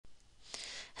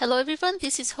Hello everyone,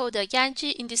 this is Hoda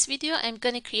Ganji. In this video, I'm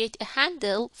going to create a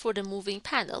handle for the moving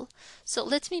panel. So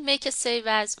let me make a save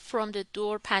as from the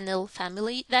door panel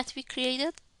family that we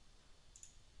created.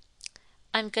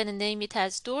 I'm going to name it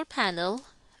as door panel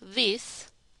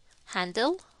with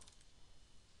handle.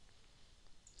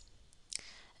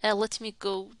 Let me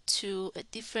go to a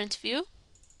different view.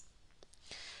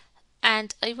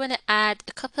 And I want to add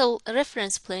a couple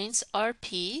reference planes,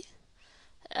 RP,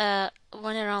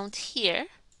 one around here.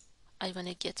 I want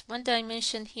to get one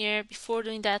dimension here. Before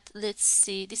doing that, let's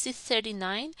see, this is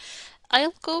 39.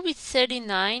 I'll go with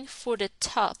 39 for the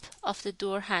top of the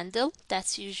door handle.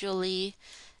 That's usually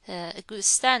a good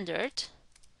standard.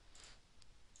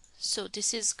 So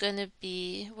this is gonna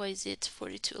be, why is it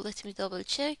 42? Let me double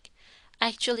check.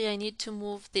 Actually, I need to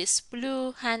move this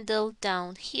blue handle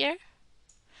down here.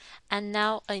 And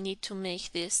now I need to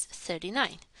make this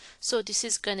 39. So this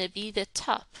is gonna be the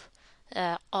top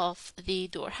of the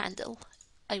door handle.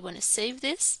 I want to save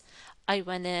this. I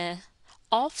want to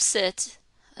offset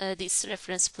this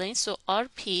reference plane. So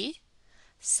RP,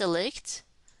 select,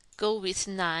 go with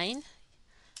 9.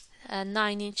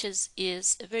 9 inches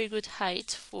is a very good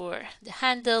height for the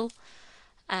handle.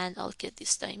 And I'll get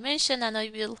this dimension and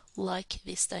I will like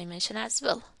this dimension as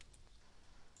well.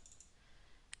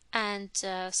 And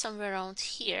somewhere around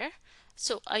here.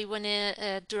 So I want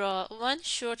to draw one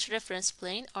short reference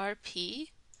plane, RP,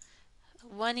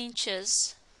 1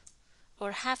 inches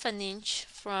or half an inch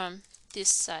from this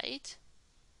side.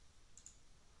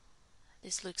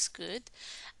 This looks good.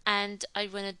 And I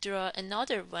want to draw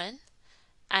another one,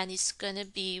 and it's gonna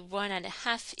be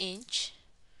 1.5 inch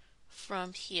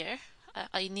from here.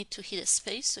 I need to hit a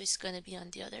space, so it's gonna be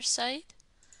on the other side.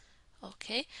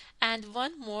 Okay, and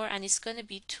one more, and it's gonna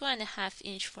be 2.5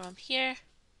 inch from here.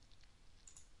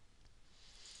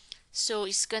 So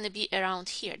it's gonna be around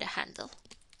here, the handle.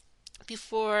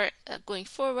 Before going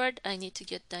forward, I need to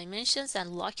get dimensions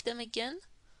and lock them again.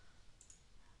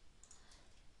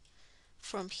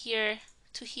 From here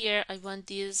to here, I want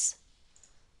these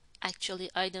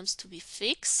items to be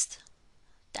fixed.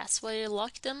 That's why I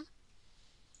lock them.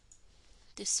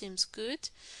 This seems good.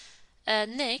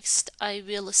 Next, I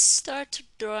will start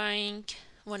drawing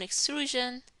one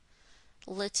extrusion.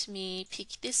 Let me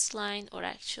pick this line, or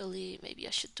actually maybe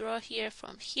I should draw here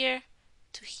from here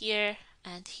to here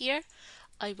and here.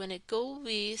 I want to go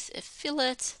with a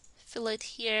fillet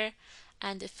here,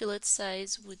 and the fillet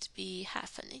size would be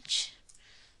half an inch.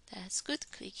 That's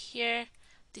good. Click here.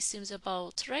 This seems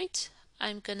about right.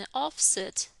 I'm gonna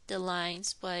offset the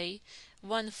lines by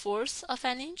 1/4 of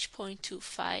an inch,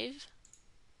 0.25,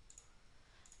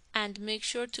 and make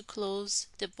sure to close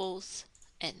the both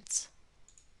ends.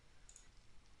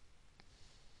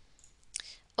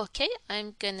 Okay,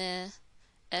 I'm gonna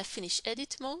finish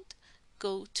edit mode,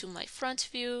 go to my front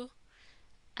view,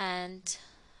 and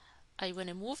I want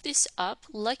to move this up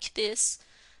like this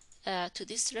to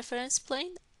this reference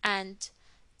plane, and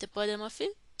the bottom of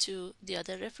it to the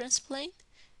other reference plane.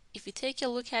 If we take a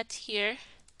look at here,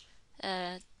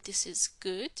 this is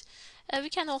good. We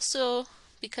can also,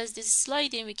 because this is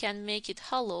sliding, we can make it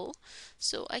hollow.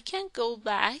 So I can go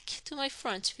back to my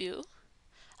front view.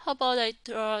 How about I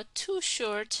draw two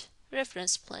short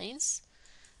reference planes,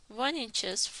 1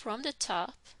 inches from the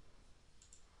top,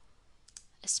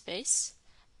 a space,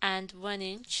 and 1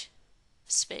 inch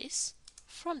space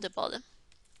from the bottom.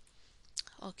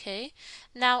 Okay,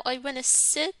 now I want to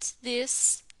set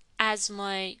this as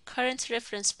my current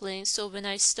reference plane, so when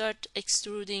I start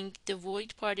extruding, the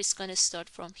void part is going to start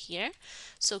from here.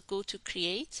 So go to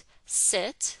create,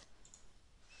 set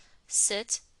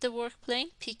the work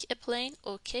plane, pick a plane.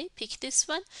 Okay, pick this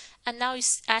one, and now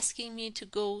it's asking me to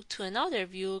go to another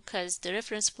view because the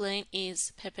reference plane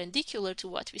is perpendicular to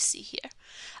what we see here.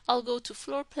 I'll go to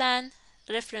floor plan,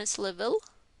 reference level.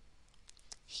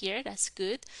 Here, that's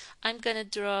good. I'm gonna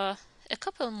draw a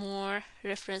couple more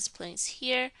reference planes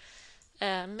here,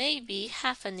 maybe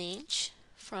half an inch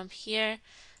from here.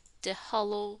 The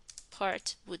hollow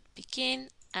part would begin,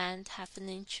 and half an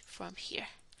inch from here.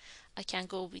 I can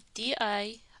go with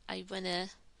DI. I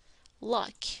wanna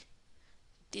lock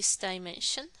this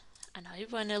dimension, and I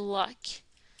wanna lock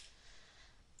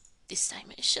this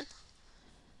dimension.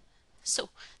 So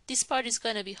this part is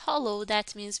going to be hollow.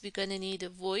 That means we're going to need a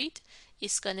void.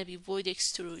 It's going to be void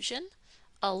extrusion.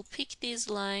 I'll pick these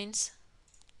lines,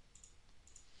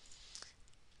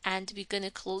 and we're going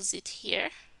to close it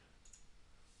here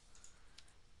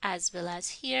as well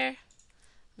as here.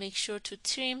 Make sure to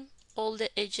trim all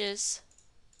the edges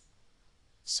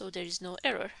so there is no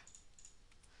error.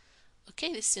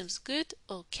 Okay, this seems good.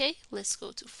 Okay, let's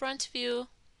go to front view.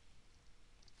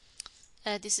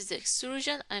 This is the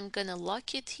extrusion. I'm gonna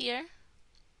lock it here.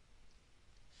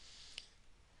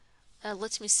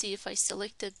 Let me see if I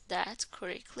selected that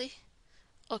correctly.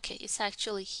 Okay, it's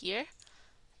actually here.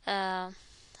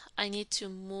 I need to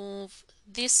move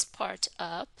this part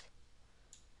up.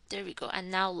 There we go, and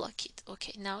now lock it.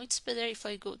 Okay, now it's better. If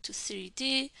I go to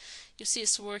 3D, you see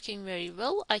it's working very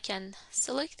well. I can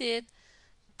select it,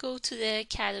 go to the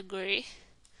category,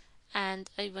 and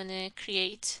I want to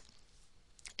create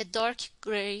a dark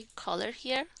gray color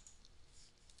here.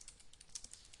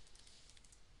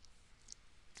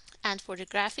 And for the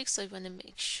graphics, I want to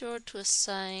make sure to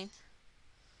assign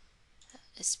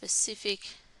a specific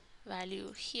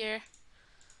value here.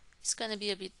 It's going to be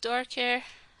a bit darker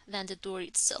than the door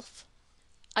itself.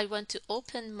 I want to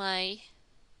open my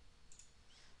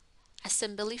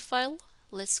assembly file.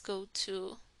 Let's go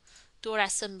to door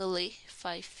assembly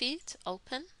 5 feet,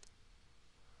 open.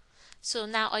 So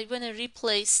now I want to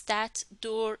replace that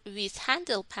door with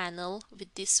handle panel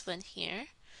with this one here.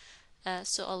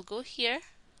 So I'll go here.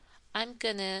 I'm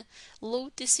gonna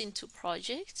load this into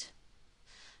project,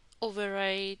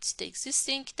 override the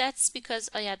existing. That's because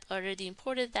I had already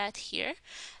imported that here.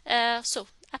 So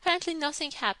apparently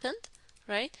nothing happened,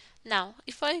 right? Now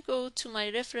if I go to my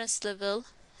reference level,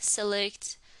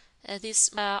 select this,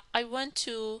 I want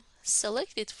to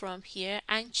select it from here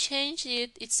and change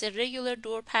it. It's a regular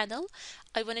door panel.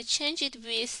 I want to change it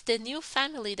with the new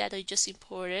family that I just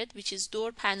imported, which is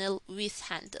door panel with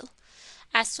handle.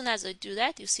 As soon as I do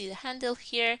that, you see the handle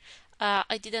here.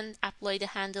 I didn't apply the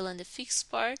handle on the fixed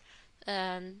part.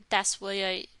 That's why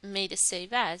I made a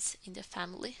save as in the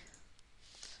family.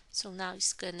 So now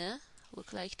it's gonna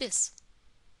look like this.